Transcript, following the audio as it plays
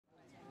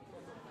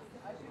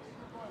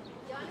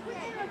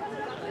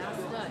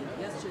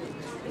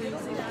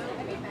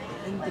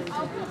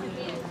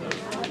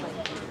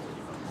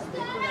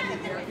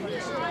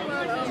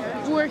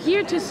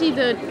here to see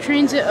the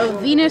transit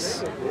of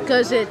Venus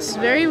because it's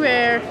very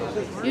rare,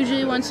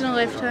 usually once in a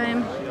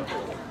lifetime.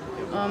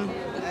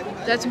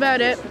 That's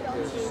about it.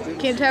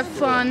 Came to have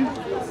fun.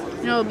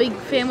 You know, a big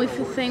family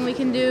thing we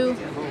can do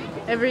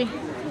every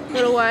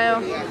little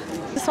while.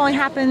 This only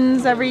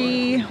happens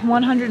every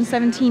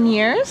 117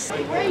 years.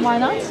 Why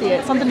not see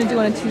it? Something to do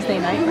on a Tuesday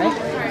night, right?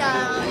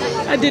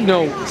 I did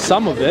know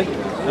some of it,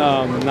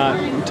 not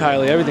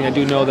entirely everything. I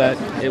do know that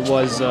it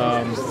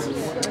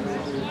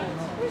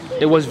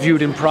was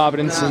viewed in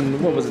Providence in,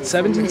 what was it,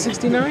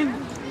 1769?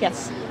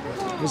 Yes.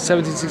 It was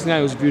 1769.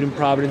 It was viewed in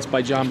Providence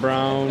by John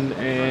Brown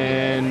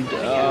and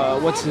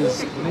what's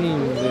his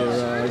name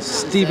there?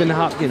 Stephen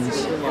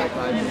Hopkins.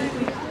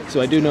 So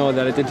I do know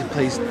that it did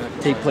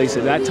take place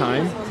at that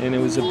time, and it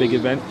was a big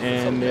event.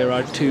 And there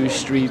are 2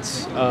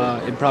 streets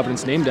in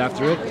Providence named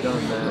after it: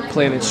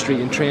 Planet Street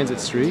and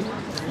Transit Street.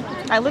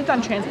 I lived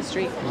on Transit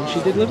Street. Well,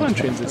 she did live on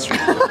Transit Street.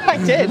 I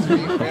did.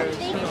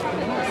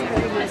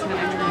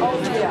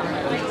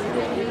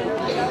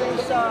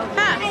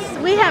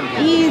 We have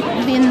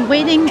been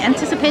waiting,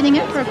 anticipating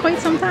it for quite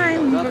some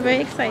time. We're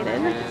very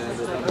excited.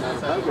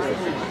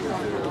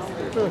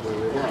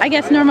 I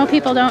guess normal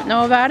people don't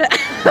know about it.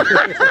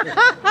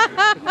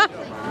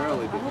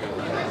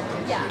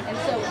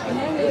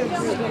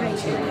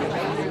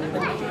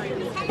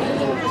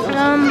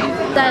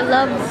 I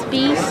love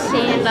space,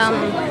 and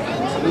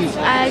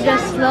I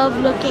just love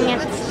looking at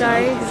the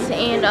stars,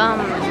 and I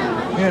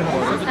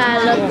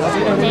love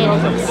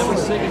planets.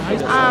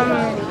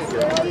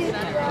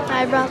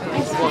 I brought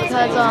this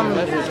because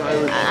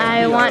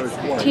I want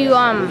to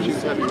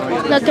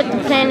look at the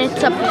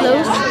planets up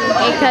close,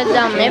 because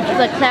if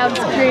the clouds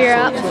clear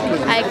up,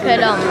 I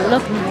could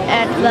look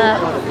at the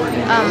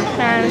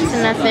planets,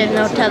 and if there's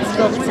no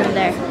telescopes in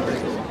there.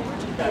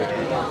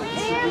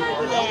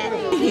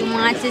 He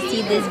wants to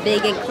see this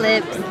big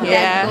eclipse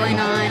that's going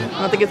on. I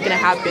don't think it's gonna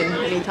happen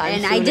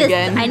anytime soon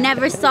again. I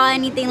never saw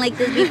anything like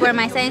this before.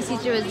 My science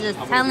teacher was just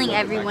telling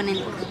everyone,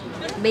 and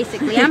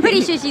basically, I'm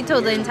pretty sure she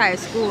told the entire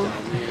school.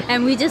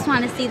 And we just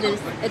want to see this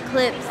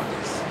eclipse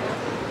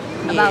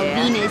about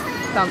Venus.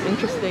 Sounds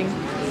interesting.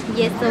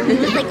 Yeah, so we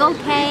was like,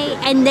 okay.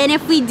 And then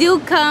if we do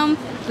come,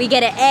 we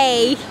get an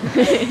A.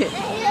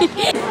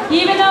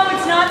 Even though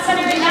it's not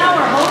sunny right now,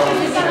 we're hoping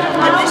the sun will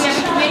come out. We have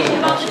information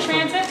about the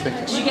transit.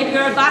 Did you get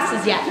your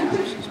glasses yet?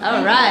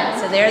 All right,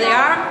 so there they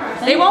are.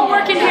 They won't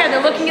work in here.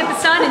 They're looking at the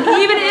sun, and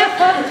even if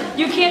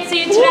you can't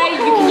see it today,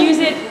 you can use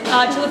it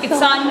to look at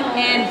sun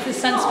and the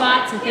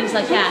sunspots and things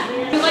like that.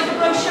 If you'd like a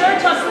brochure,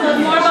 tell us a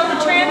little more about the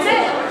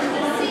transit.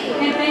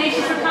 And thank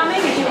you for coming.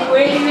 If you're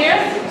waiting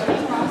there,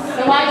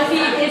 the live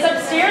feed is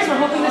upstairs. We're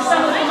hoping the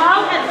sun will come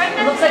out.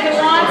 It looks like it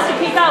wants to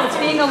peek out. It's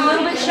being a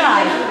little bit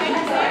shy.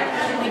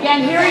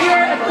 Again, here are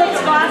your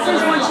eclipse glasses.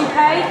 Once you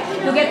pay,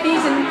 you'll get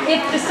these, and if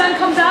the sun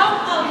comes out,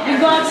 you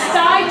can go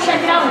outside,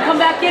 check it out, and come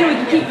back in. We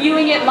can keep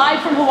viewing it live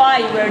from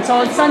Hawaii, where the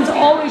sun's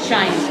always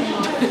shining.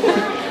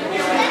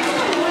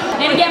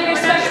 And again, we're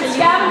special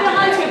scavenger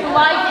hunts. We have the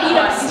live feed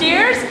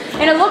upstairs,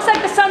 and it looks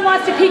like the sun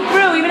wants to peek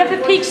through. Even if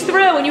it peeks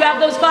through, and you have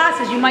those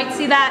glasses, you might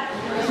see that.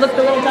 Look,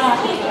 the little dot.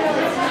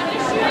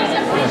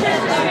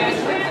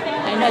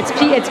 And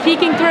it's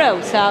peeking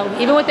through. So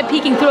even with it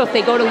peeking through, if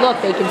they go to look,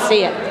 they can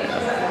see it.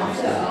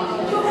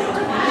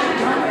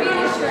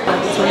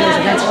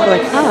 We're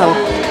like, oh,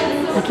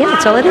 like, yeah,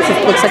 that's all it is.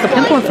 It looks like a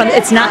pimple in front of it.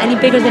 It's not any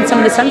bigger than some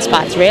of the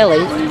sunspots,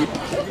 really.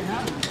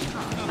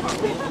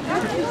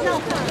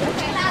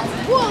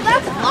 Whoa,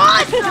 that's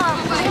awesome!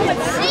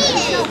 Let's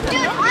see it!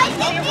 Dude, I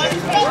think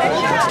these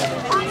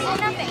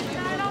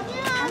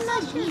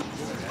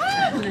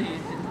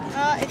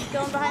it's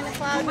going behind the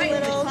clouds a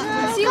little.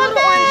 See a little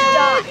orange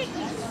dot.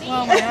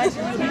 Oh my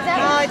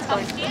gosh. Oh,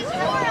 it's going.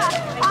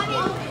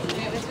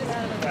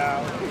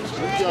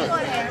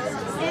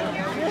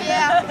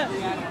 Yeah.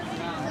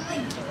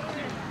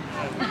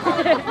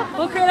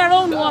 We'll create our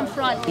own warm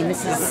front. And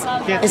this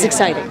is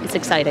exciting. It's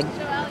exciting.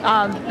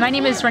 My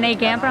name is Renee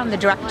Gamba. I'm the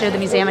director of the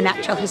Museum of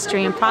Natural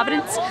History in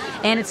Providence,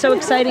 and it's so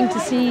exciting to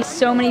see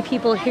so many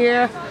people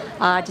here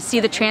to see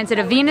the transit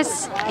of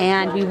Venus,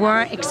 and we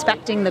weren't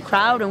expecting the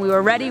crowd, and we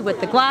were ready with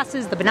the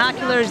glasses, the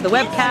binoculars, the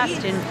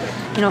webcast, and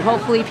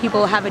hopefully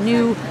people have a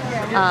new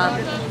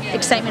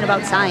excitement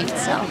about science.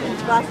 So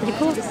pretty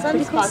cool. The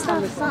sunspots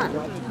on the sun.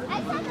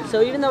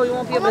 So even though we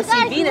won't be able to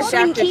see Venus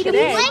after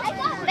today,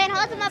 Then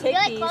hold them up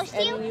really close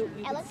to you, and you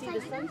can and let's see the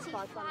sunspots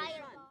on the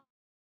sun.